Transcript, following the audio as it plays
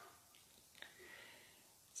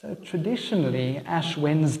So traditionally, Ash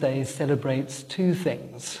Wednesday celebrates two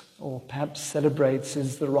things, or perhaps celebrates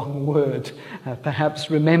is the wrong word. Perhaps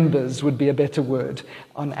remembers would be a better word.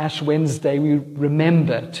 On Ash Wednesday, we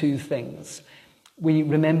remember two things. We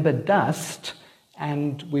remember dust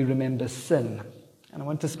and we remember sin. And I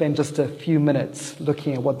want to spend just a few minutes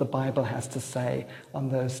looking at what the Bible has to say on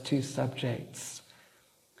those two subjects.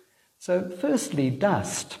 So firstly,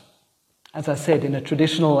 dust. As I said, in a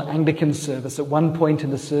traditional Anglican service, at one point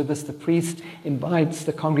in the service, the priest invites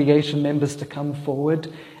the congregation members to come forward,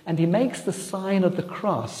 and he makes the sign of the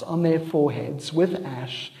cross on their foreheads with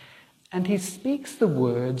ash, and he speaks the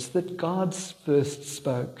words that God first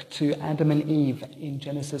spoke to Adam and Eve in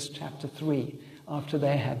Genesis chapter 3, after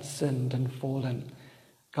they had sinned and fallen.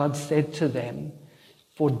 God said to them,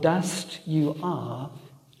 "For dust you are,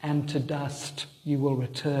 and to dust you will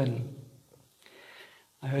return."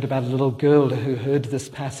 I heard about a little girl who heard this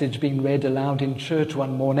passage being read aloud in church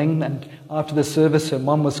one morning, and after the service her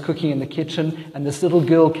mom was cooking in the kitchen, and this little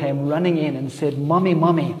girl came running in and said, Mommy,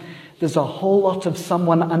 there's a whole lot of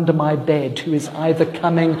someone under my bed who is either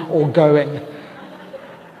coming or going."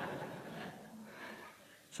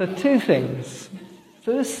 So two things.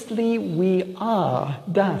 Firstly, we are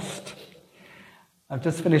dust. I've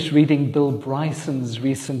just finished reading Bill Bryson's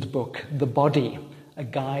recent book, The Body, A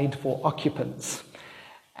Guide for Occupants.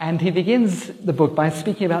 And he begins the book by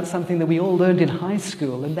speaking about something that we all learned in high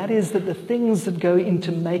school, and that is that the things that go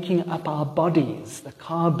into making up our bodies, the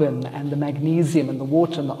carbon and the magnesium and the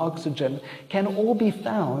water and the oxygen, can all be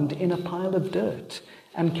found in a pile of dirt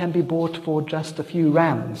and can be bought for just a few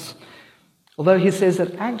rands. Although he says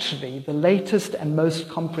that actually the latest and most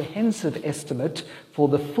comprehensive estimate for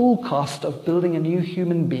the full cost of building a new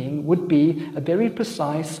human being would be a very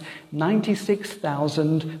precise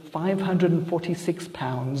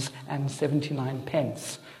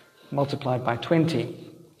 £96,546.79, multiplied by 20.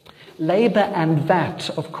 Labour and VAT,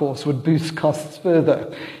 of course, would boost costs further.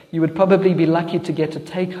 You would probably be lucky to get a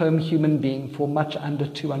take-home human being for much under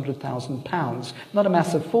 £200,000. Not a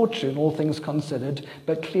massive fortune, all things considered,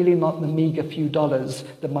 but clearly not the meagre few dollars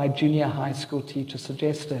that my junior high school teacher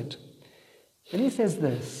suggested. Then he says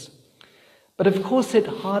this, "But of course it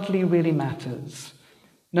hardly really matters.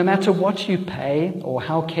 No matter what you pay or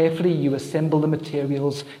how carefully you assemble the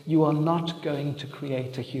materials, you are not going to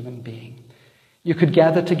create a human being. You could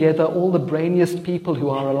gather together all the brainiest people who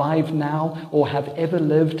are alive now or have ever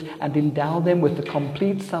lived and endow them with the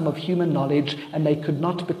complete sum of human knowledge, and they could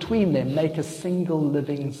not between them make a single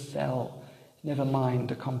living cell, never mind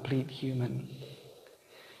a complete human."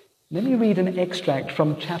 Let me read an extract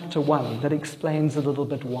from chapter 1 that explains a little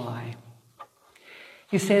bit why.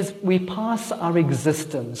 He says, "We pass our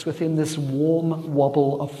existence within this warm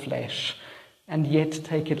wobble of flesh and yet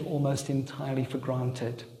take it almost entirely for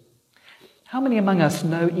granted. How many among us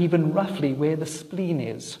know even roughly where the spleen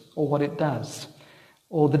is, or what it does,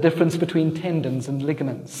 or the difference between tendons and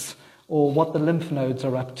ligaments, or what the lymph nodes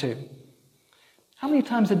are up to? How many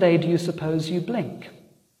times a day do you suppose you blink?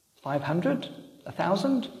 500?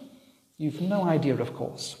 1,000? You've no idea, of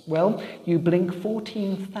course. Well, you blink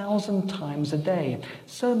 14,000 times a day,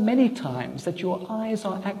 so many times that your eyes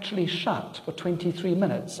are actually shut for 23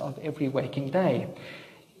 minutes of every waking day.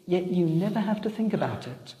 Yet you never have to think about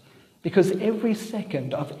it, because every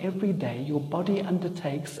second of every day your body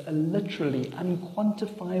undertakes a literally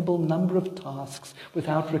unquantifiable number of tasks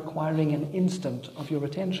without requiring an instant of your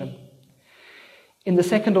attention. In the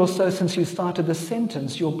second or so since you started the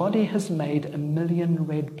sentence, your body has made 1 million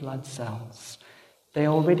red blood cells. They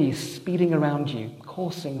are already speeding around you,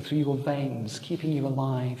 coursing through your veins, keeping you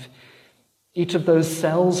alive. Each of those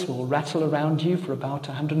cells will rattle around you for about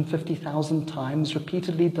 150,000 times,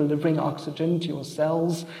 repeatedly delivering oxygen to your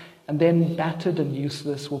cells, and then, battered and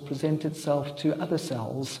useless, will present itself to other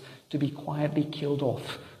cells to be quietly killed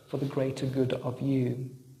off for the greater good of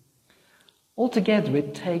you. Altogether,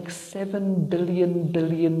 it takes 7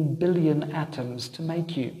 billion atoms to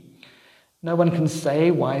make you. No one can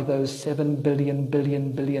say why those 7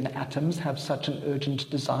 billion atoms have such an urgent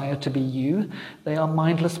desire to be you. They are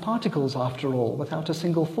mindless particles, after all, without a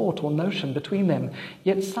single thought or notion between them.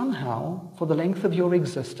 Yet somehow, for the length of your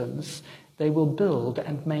existence, they will build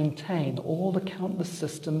and maintain all the countless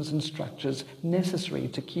systems and structures necessary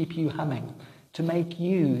to keep you humming, to make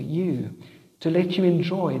you, you, to let you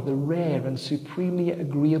enjoy the rare and supremely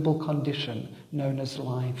agreeable condition known as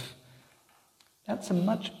life. That's a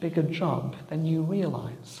much bigger job than you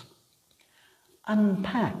realize.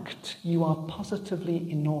 Unpacked, you are positively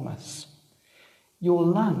enormous. Your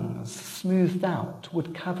lungs, smoothed out,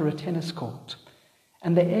 would cover a tennis court,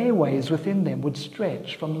 and the airways within them would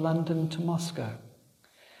stretch from London to Moscow.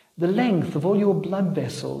 The length of all your blood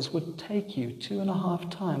vessels would take you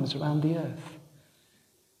 2.5 times around the earth.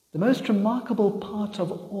 The most remarkable part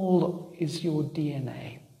of all is your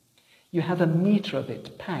DNA. You have 1 meter of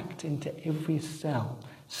it packed into every cell,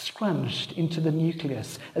 scrunched into the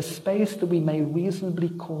nucleus, a space that we may reasonably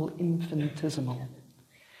call infinitesimal.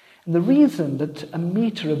 And the reason that 1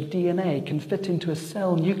 meter of DNA can fit into a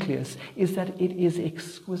cell nucleus is that it is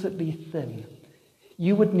exquisitely thin.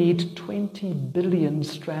 You would need 20 billion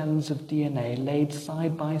strands of DNA laid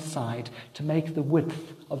side by side to make the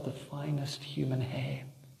width of the finest human hair.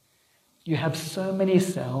 You have so many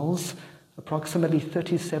cells, approximately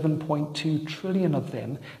 37.2 trillion of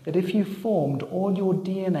them, that if you formed all your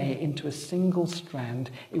DNA into a single strand,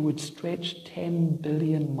 it would stretch 10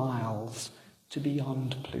 billion miles to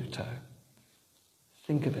beyond Pluto.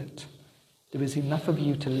 Think of it. There is enough of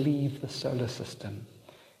you to leave the solar system.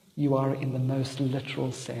 You are, in the most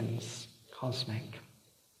literal sense, cosmic.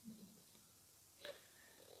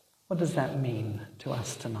 What does that mean to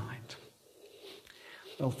us tonight?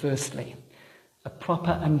 Well, firstly, a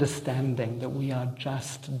proper understanding that we are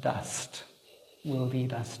just dust will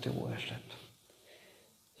lead us to worship.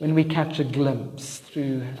 When we catch a glimpse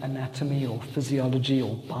through anatomy or physiology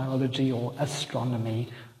or biology or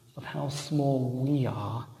astronomy of how small we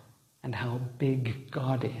are and how big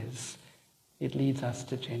God is, it leads us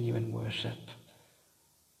to genuine worship.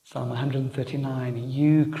 Psalm 139,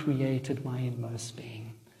 you created my inmost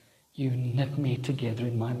being. You knit me together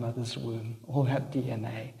in my mother's womb, all that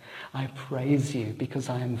DNA. I praise you because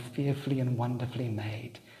I am fearfully and wonderfully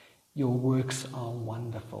made. Your works are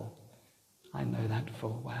wonderful. I know that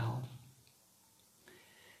full well.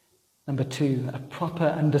 Number 2, a proper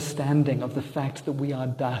understanding of the fact that we are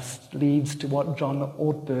dust leads to what John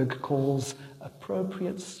Ortberg calls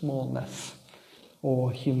appropriate smallness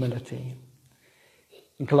or humility.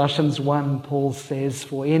 In Colossians 1, Paul says,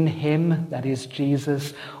 for in him, that is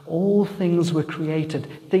Jesus, all things were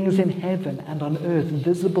created, things in heaven and on earth,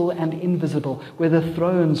 visible and invisible, whether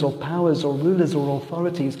thrones or powers or rulers or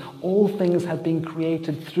authorities, all things have been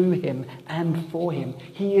created through him and for him.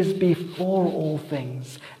 He is before all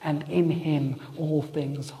things, and in him all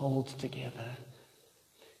things hold together.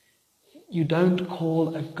 You don't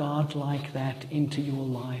call a God like that into your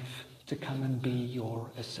life to come and be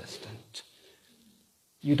your assistant.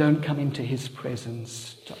 You don't come into his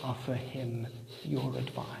presence to offer him your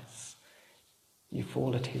advice. You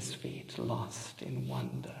fall at his feet, lost in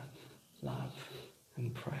wonder, love,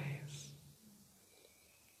 and praise.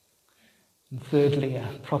 And thirdly,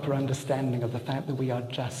 a proper understanding of the fact that we are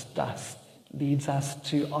just dust leads us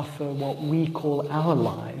to offer what we call our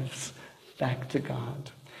lives back to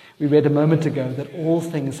God. We read a moment ago that all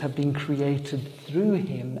things have been created through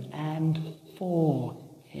him and for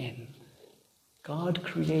him. God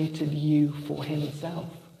created you for himself.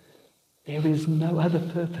 There is no other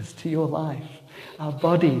purpose to your life. Our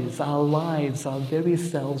bodies, our lives, our very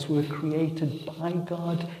selves were created by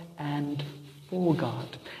God and for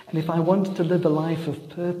God. And if I want to live a life of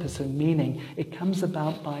purpose and meaning, it comes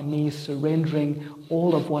about by me surrendering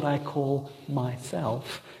all of what I call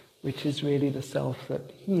myself, which is really the self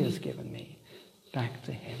that he has given me, back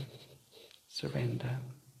to him. Surrender.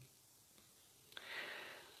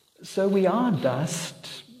 So we are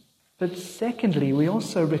dust, but secondly, we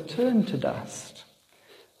also return to dust.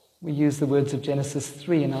 We use the words of Genesis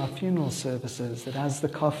 3 in our funeral services, that as the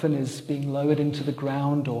coffin is being lowered into the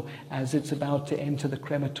ground or as it's about to enter the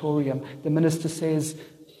crematorium, the minister says,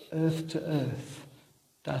 earth to earth,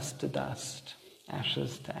 dust to dust,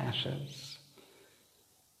 ashes to ashes.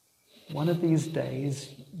 One of these days,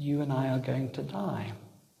 you and I are going to die.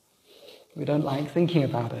 We don't like thinking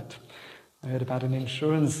about it. I heard about an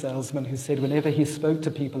insurance salesman who said whenever he spoke to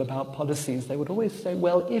people about policies, they would always say,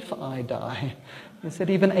 well, if I die. He said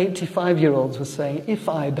even 85-year-olds were saying, if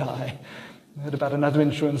I die. I heard about another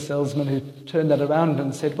insurance salesman who turned that around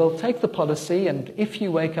and said, well, take the policy, and if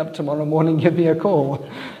you wake up tomorrow morning, give me a call.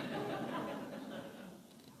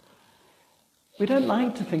 We don't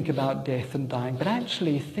like to think about death and dying, but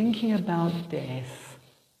actually thinking about death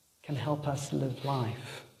can help us live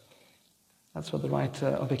life. That's what the writer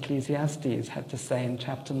of Ecclesiastes had to say in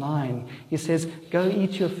chapter 9. He says, go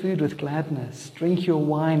eat your food with gladness, drink your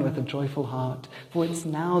wine with a joyful heart, for it's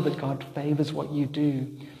now that God favors what you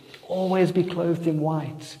do. Always be clothed in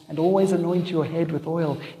white, and always anoint your head with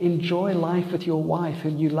oil. Enjoy life with your wife,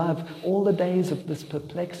 whom you love, all the days of this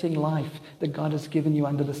perplexing life that God has given you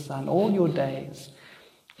under the sun, all your days.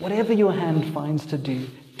 Whatever your hand finds to do,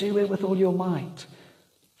 do it with all your might.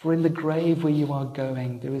 For in the grave where you are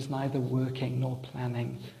going, there is neither working nor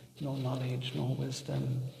planning, nor knowledge nor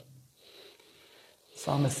wisdom.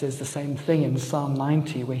 Psalmist says the same thing in Psalm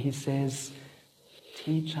 90, where he says,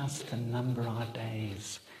 "Teach us to number our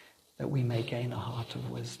days, that we may gain a heart of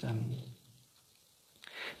wisdom."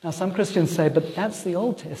 Now, some Christians say, but that's the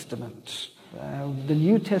Old Testament. The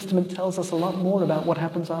New Testament tells us a lot more about what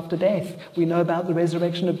happens after death. We know about the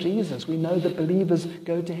resurrection of Jesus. We know that believers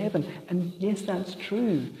go to heaven. And yes, that's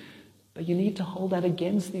true. But you need to hold that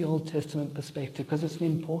against the Old Testament perspective because it's an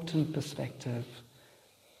important perspective.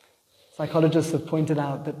 Psychologists have pointed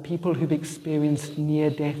out that people who've experienced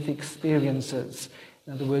near-death experiences,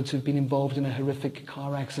 in other words, who've been involved in a horrific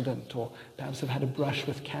car accident or perhaps have had a brush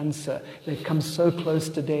with cancer, they've come so close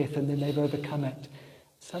to death and then they've overcome it,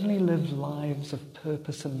 suddenly live lives of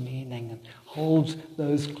purpose and meaning and hold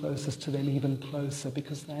those closest to them even closer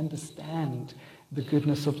because they understand the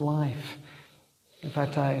goodness of life. In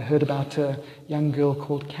fact, I heard about a young girl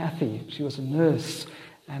called Kathy. She was a nurse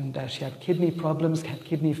and she had kidney problems, had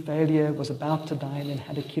kidney failure, was about to die and then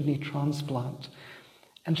had a kidney transplant.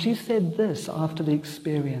 And she said this after the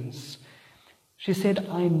experience. She said,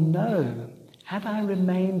 "I know, had I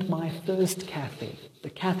remained my first Kathy, the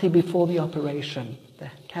Kathy before the operation,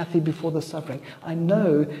 the Kathy before the suffering, I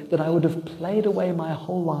know that I would have played away my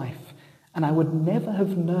whole life and I would never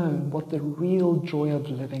have known what the real joy of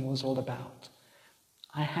living was all about.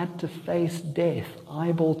 I had to face death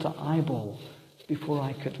eyeball to eyeball before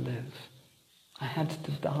I could live. I had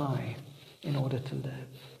to die in order to live."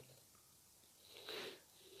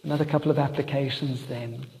 Another couple of applications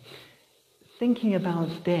then. Thinking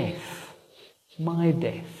about death, my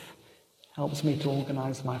death, helps me to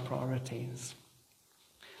organize my priorities.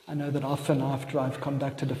 I know that often after I've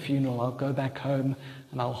conducted a funeral, I'll go back home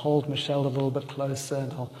and I'll hold Michelle a little bit closer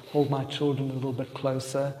and I'll hold my children a little bit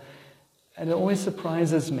closer. And it always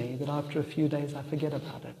surprises me that after a few days I forget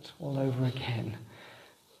about it all over again.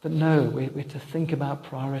 But no, we're to think about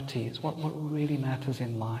priorities, what really matters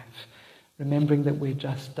in life. Remembering that we're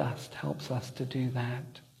just dust helps us to do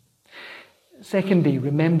that. Secondly,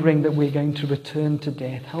 remembering that we're going to return to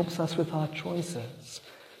death helps us with our choices.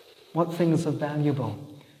 What things are valuable?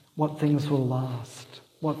 What things will last?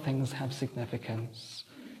 What things have significance?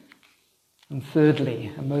 And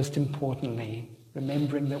thirdly, and most importantly,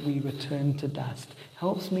 remembering that we return to dust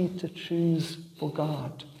helps me to choose for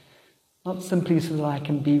God. Not simply so that I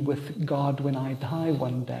can be with God when I die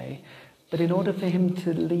one day, but in order for him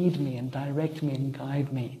to lead me and direct me and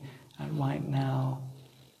guide me right now.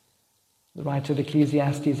 The writer of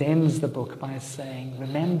Ecclesiastes ends the book by saying,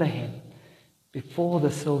 "Remember him before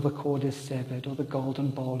the silver cord is severed or the golden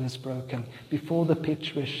bowl is broken, before the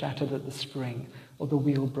pitcher is shattered at the spring or the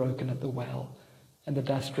wheel broken at the well, and the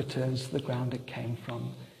dust returns to the ground it came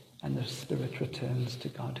from, and the spirit returns to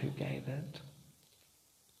God who gave it."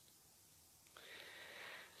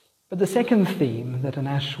 But the second theme that an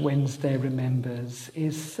Ash Wednesday remembers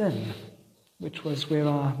is sin, which was where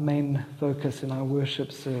our main focus in our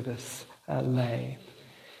worship service lay.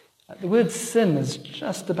 The word sin has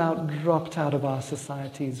just about dropped out of our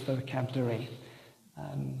society's vocabulary.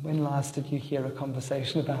 When last did you hear a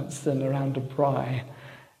conversation about sin around a braai?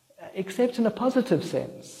 Except in a positive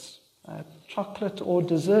sense. Chocolate or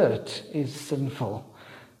dessert is sinful.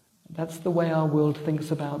 That's the way our world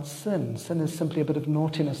thinks about sin. Sin is simply a bit of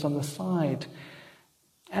naughtiness on the side.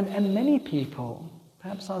 And many people,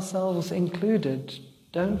 perhaps ourselves included,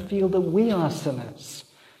 don't feel that we are sinners.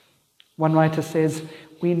 One writer says,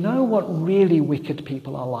 "We know what really wicked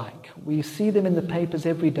people are like. We see them in the papers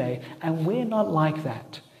every day, and we're not like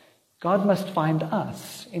that. God must find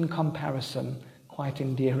us, in comparison, quite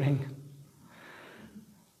endearing."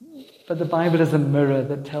 But the Bible is a mirror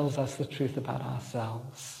that tells us the truth about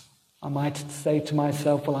ourselves. I might say to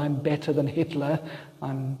myself, well, I'm better than Hitler,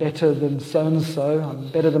 I'm better than so-and-so, I'm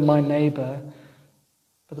better than my neighbor.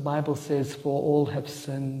 But the Bible says, "For all have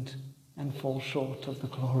sinned and fall short of the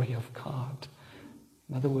glory of God."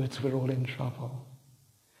 In other words, we're all in trouble.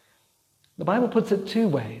 The Bible puts it two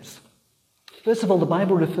ways. First of all, the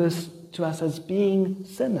Bible refers to us as being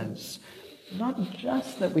sinners. Not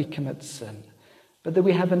just that we commit sin, but that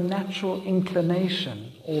we have a natural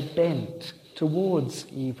inclination or bent towards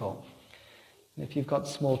evil. And if you've got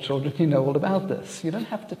small children, you know all about this. You don't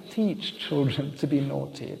have to teach children to be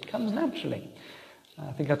naughty. It comes naturally.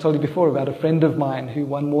 I think I told you before about a friend of mine who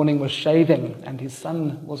one morning was shaving and his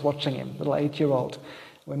son was watching him, little 8-year-old.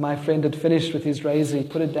 When my friend had finished with his razor, he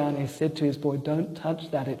put it down and he said to his boy, "Don't touch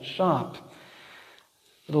that, it's sharp."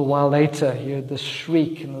 A little while later, he heard this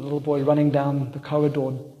shriek and the little boy running down the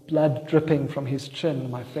corridor, blood dripping from his chin.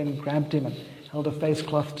 My friend grabbed him and held a face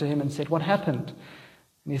cloth to him and said, "What happened?"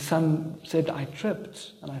 And his son said, "I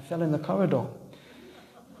tripped and I fell in the corridor."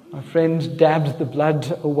 My friend dabbed the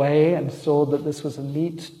blood away and saw that this was a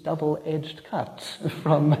neat double-edged cut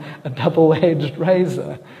from a double-edged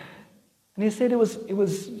razor. And he said it was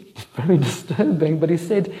very disturbing, but he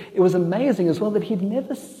said it was amazing as well that he'd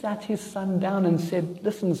never sat his son down and said,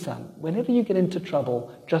 listen, son, whenever you get into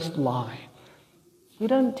trouble, just lie. We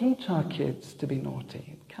don't teach our kids to be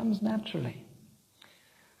naughty. It comes naturally.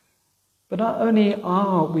 But not only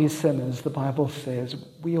are we sinners, the Bible says,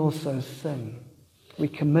 we also sin. We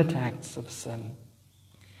commit acts of sin.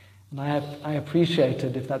 And I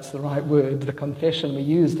appreciated, if that's the right word, the confession we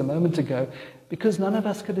used a moment ago, because none of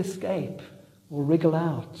us could escape or wriggle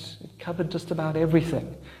out. It covered just about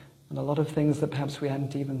everything, and a lot of things that perhaps we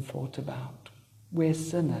hadn't even thought about. We're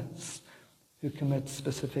sinners who commit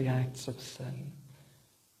specific acts of sin.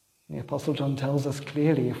 The Apostle John tells us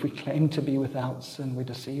clearly, if we claim to be without sin, we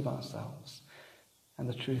deceive ourselves, and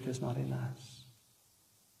the truth is not in us.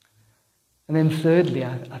 And then thirdly,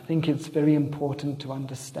 I think it's very important to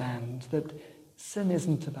understand that sin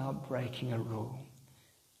isn't about breaking a rule.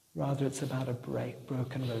 Rather, it's about a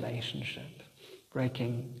broken relationship,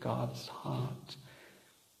 breaking God's heart.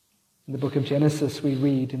 In the book of Genesis, we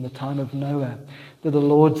read in the time of Noah that the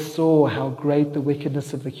Lord saw how great the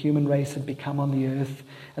wickedness of the human race had become on the earth,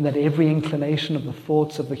 and that every inclination of the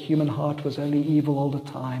thoughts of the human heart was only evil all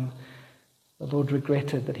the time. The Lord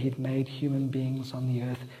regretted that he'd made human beings on the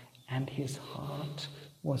earth, and his heart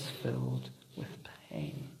was filled with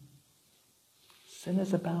pain. Sin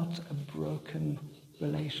is about a broken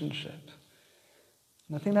relationship.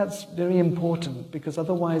 And I think that's very important, because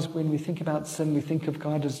otherwise when we think about sin, we think of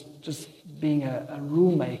God as just being a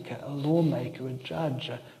rule maker, a lawmaker, a judge,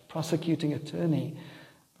 a prosecuting attorney.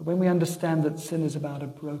 But when we understand that sin is about a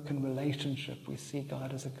broken relationship, we see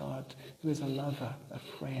God as a God who is a lover, a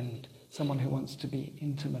friend, someone who wants to be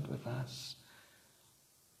intimate with us.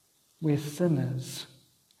 We're sinners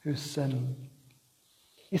who sin.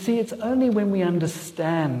 You see, it's only when we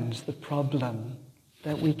understand the problem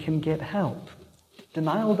that we can get help.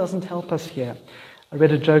 Denial doesn't help us here. I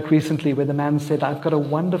read a joke recently where the man said, I've got a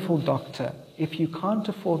wonderful doctor. If you can't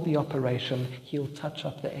afford the operation, he'll touch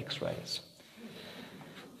up the x-rays.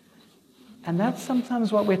 And that's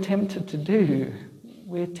sometimes what we're tempted to do.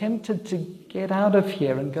 We're tempted to get out of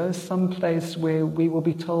here and go someplace where we will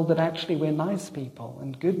be told that actually we're nice people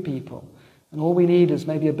and good people, and all we need is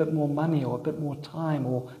maybe a bit more money or a bit more time,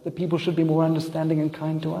 or that people should be more understanding and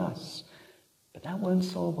kind to us. But that won't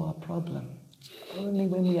solve our problem. It's only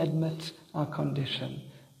when we admit our condition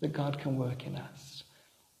that God can work in us.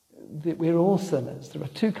 That we're all sinners. There are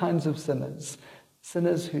two kinds of sinners: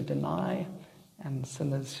 sinners who deny and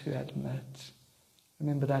sinners who admit.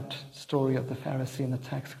 Remember that story of the Pharisee and the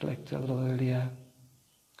tax collector a little earlier.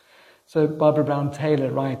 So Barbara Brown Taylor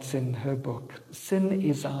writes in her book, sin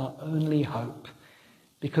is our only hope,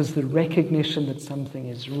 because the recognition that something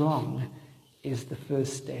is wrong is the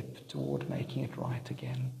first step toward making it right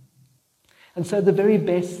again. And so the very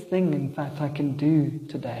best thing, in fact, I can do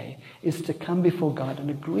today is to come before God and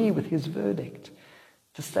agree with his verdict.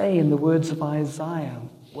 To say in the words of Isaiah,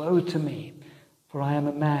 woe to me, for I am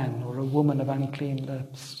a man or a woman of unclean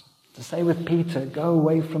lips. To say with Peter, go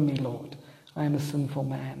away from me, Lord, I am a sinful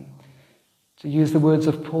man. To use the words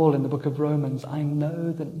of Paul in the book of Romans, I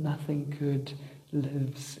know that nothing good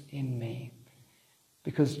lives in me.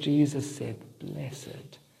 Because Jesus said,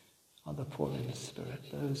 blessed are the poor in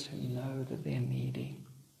spirit, those who know that they're needy.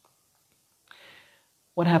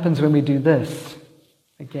 What happens when we do this?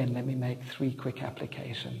 Again, let me make 3 quick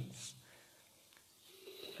applications.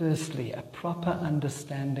 Firstly, a proper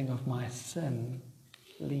understanding of my sin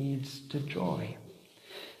leads to joy.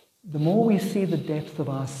 The more we see the depth of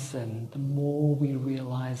our sin, the more we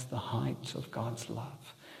realize the height of God's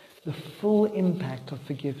love. The full impact of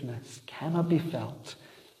forgiveness cannot be felt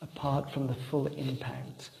apart from the full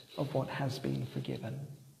impact of what has been forgiven.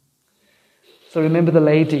 So remember the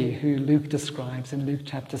lady who Luke describes in Luke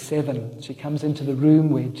chapter 7. She comes into the room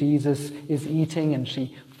where Jesus is eating, and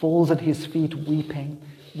she falls at his feet weeping,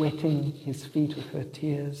 wetting his feet with her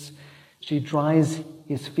tears. She dries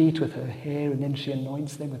his feet with her hair, and then she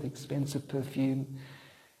anoints them with expensive perfume.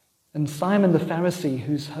 And Simon the Pharisee,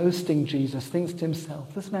 who's hosting Jesus, thinks to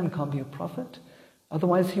himself, this man can't be a prophet.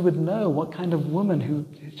 Otherwise he would know what kind of woman who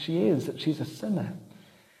she is, that she's a sinner.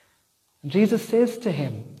 And Jesus says to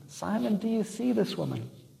him, Simon, do you see this woman?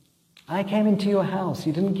 I came into your house.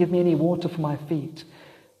 You didn't give me any water for my feet,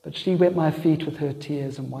 but she wet my feet with her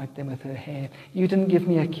tears and wiped them with her hair. You didn't give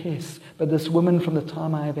me a kiss, but this woman from the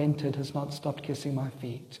time I have entered has not stopped kissing my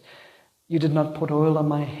feet. You did not put oil on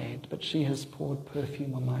my head, but she has poured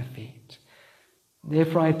perfume on my feet.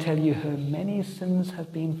 Therefore I tell you, her many sins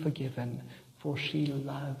have been forgiven, for she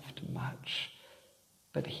loved much.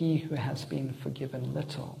 But he who has been forgiven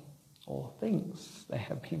little, or thinks they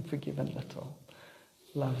have been forgiven little,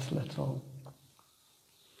 loves little.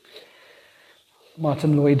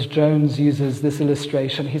 Martin Lloyd-Jones uses this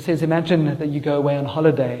illustration. He says, imagine that you go away on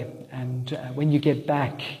holiday and when you get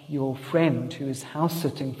back, your friend who is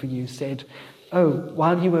house-sitting for you said, oh,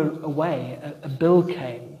 while you were away, a bill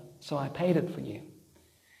came, so I paid it for you.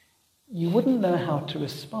 You wouldn't know how to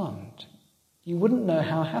respond. You wouldn't know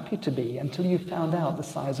how happy to be until you found out the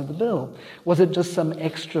size of the bill. Was it just some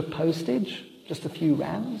extra postage, just a few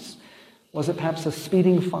rands? Was it perhaps a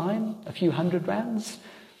speeding fine, a few hundred rands?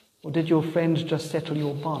 Or did your friend just settle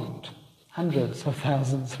your bond, hundreds of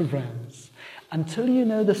thousands of rands? Until you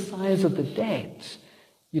know the size of the debt,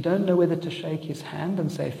 you don't know whether to shake his hand and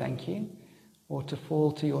say thank you, or to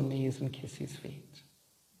fall to your knees and kiss his feet.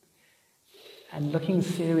 And looking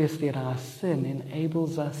seriously at our sin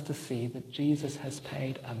enables us to see that Jesus has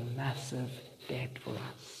paid a massive debt for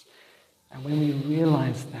us. And when we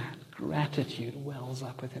realize that, gratitude wells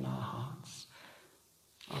up within our hearts.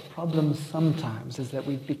 Our problem sometimes is that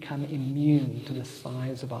we've become immune to the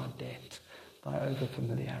size of our debt by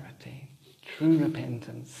overfamiliarity. True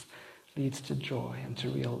repentance leads to joy and to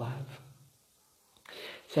real love.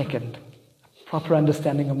 Second, a proper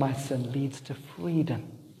understanding of my sin leads to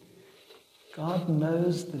freedom. God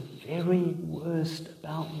knows the very worst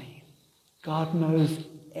about me. God knows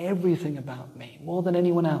everything about me, more than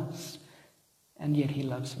anyone else, and yet he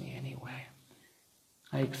loves me anyway.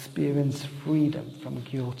 I experience freedom from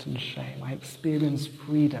guilt and shame. I experience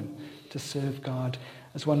freedom to serve God.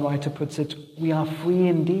 As one writer puts it, we are free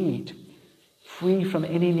indeed, free from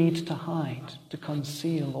any need to hide, to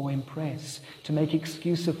conceal or impress, to make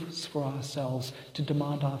excuses for ourselves, to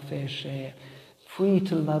demand our fair share, free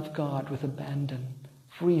to love God with abandon,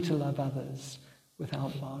 free to love others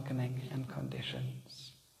without bargaining and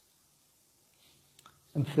conditions.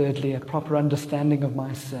 And thirdly, a proper understanding of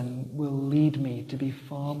my sin will lead me to be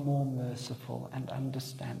far more merciful and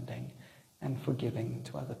understanding and forgiving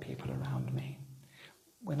to other people around me.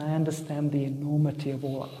 When I understand the enormity of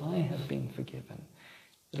all I have been forgiven,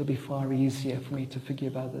 it'll be far easier for me to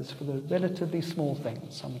forgive others for the relatively small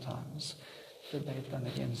things sometimes that they've done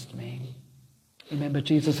against me. Remember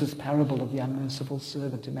Jesus' parable of the unmerciful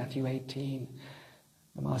servant in Matthew 18.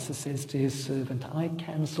 The master says to his servant, I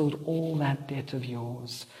cancelled all that debt of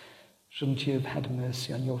yours. Shouldn't you have had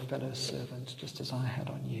mercy on your fellow servant just as I had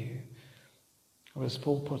on you? Or as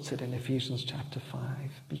Paul puts it in Ephesians chapter 5,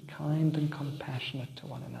 be kind and compassionate to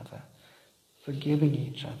one another, forgiving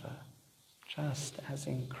each other, just as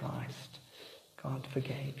in Christ God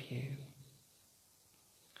forgave you.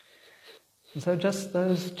 And so just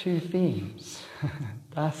those two themes,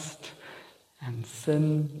 dust and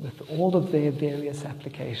sin, with all of their various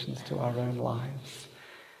applications to our own lives.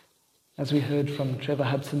 As we heard from Trevor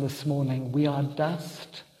Hudson this morning, we are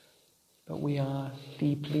dust, but we are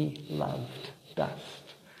deeply loved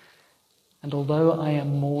dust. And although I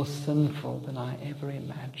am more sinful than I ever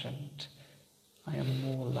imagined, I am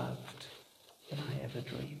more loved than I ever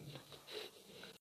dreamed.